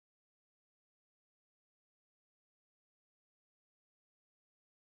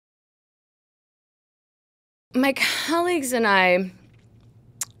My colleagues and I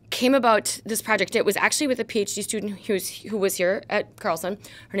came about this project. It was actually with a PhD student who was here at Carlson.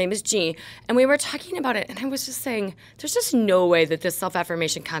 Her name is G. And we were talking about it, and I was just saying, there's just no way that this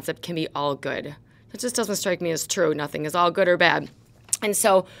self-affirmation concept can be all good. It just doesn't strike me as true. Nothing is all good or bad. And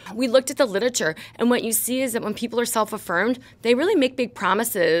so we looked at the literature, and what you see is that when people are self-affirmed, they really make big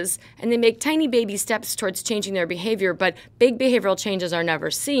promises, and they make tiny baby steps towards changing their behavior, but big behavioral changes are never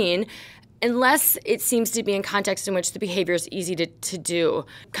seen unless it seems to be in context in which the behavior is easy to do.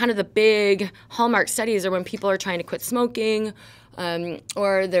 Kind of the big hallmark studies are when people are trying to quit smoking,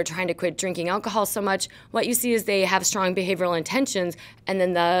 or they're trying to quit drinking alcohol so much. What you see is they have strong behavioral intentions, and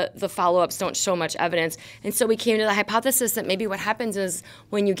then the follow-ups don't show much evidence. And so we came to the hypothesis that maybe what happens is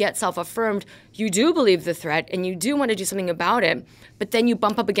when you get self-affirmed, you do believe the threat, and you do want to do something about it, but then you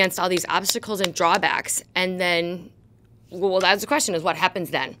bump up against all these obstacles and drawbacks, and then, well, that's the question, is what happens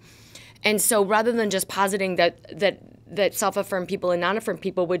then? And so rather than just positing that self-affirmed people and non-affirmed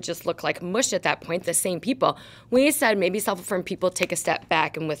people would just look like mush at that point, the same people, we said maybe self-affirmed people take a step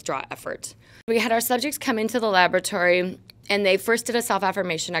back and withdraw effort. We had our subjects come into the laboratory, and they first did a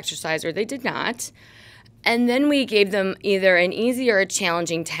self-affirmation exercise, or they did not. And then we gave them either an easy or a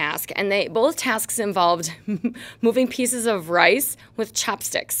challenging task. And both tasks involved moving pieces of rice with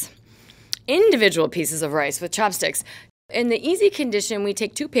chopsticks, individual pieces of rice with chopsticks. In the easy condition, we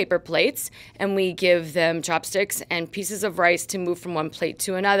take 2 paper plates and we give them chopsticks and pieces of rice to move from one plate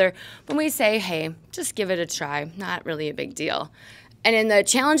to another. When we say, hey, just give it a try, not really a big deal. And in the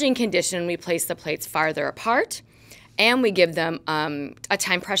challenging condition, we place the plates farther apart, and we give them a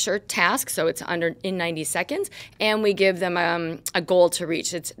time pressure task, so it's in 90 seconds, and we give them a goal to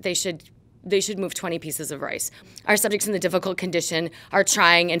reach. They should move 20 pieces of rice. Our subjects in the difficult condition are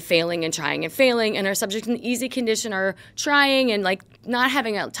trying and failing and trying and failing, and our subjects in the easy condition are trying and like not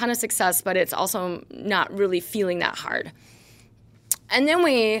having a ton of success, but it's also not really feeling that hard. And then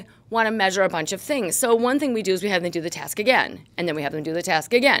we want to measure a bunch of things. So one thing we do is we have them do the task again, and then we have them do the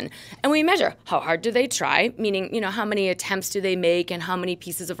task again. And we measure how hard do they try, meaning, how many attempts do they make and how many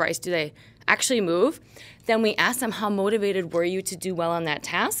pieces of rice do they actually move. Then we ask them, how motivated were you to do well on that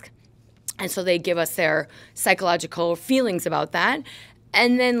task? And so they give us their psychological feelings about that.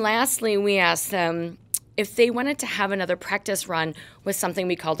 And then lastly, we ask them if they wanted to have another practice run with something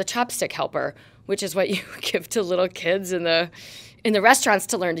we call the chopstick helper, which is what you give to little kids in the restaurants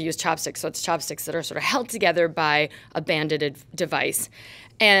to learn to use chopsticks. So it's chopsticks that are sort of held together by a banded device.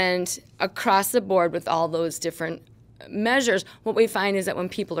 And across the board with all those different measures, what we find is that when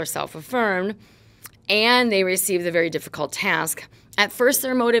people are self-affirmed and they receive the very difficult task, at first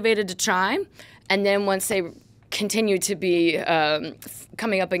they're motivated to try, and then once they continue to be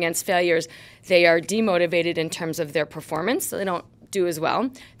coming up against failures, they are demotivated in terms of their performance, so they don't do as well.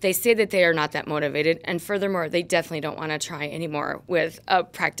 They say that they are not that motivated, and furthermore, they definitely don't want to try anymore with a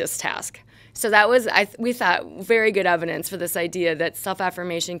practice task. So that was, we thought, very good evidence for this idea that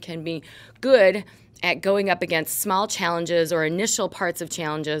self-affirmation can be good at going up against small challenges or initial parts of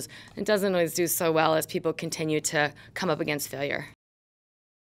challenges. It doesn't always do so well as people continue to come up against failure.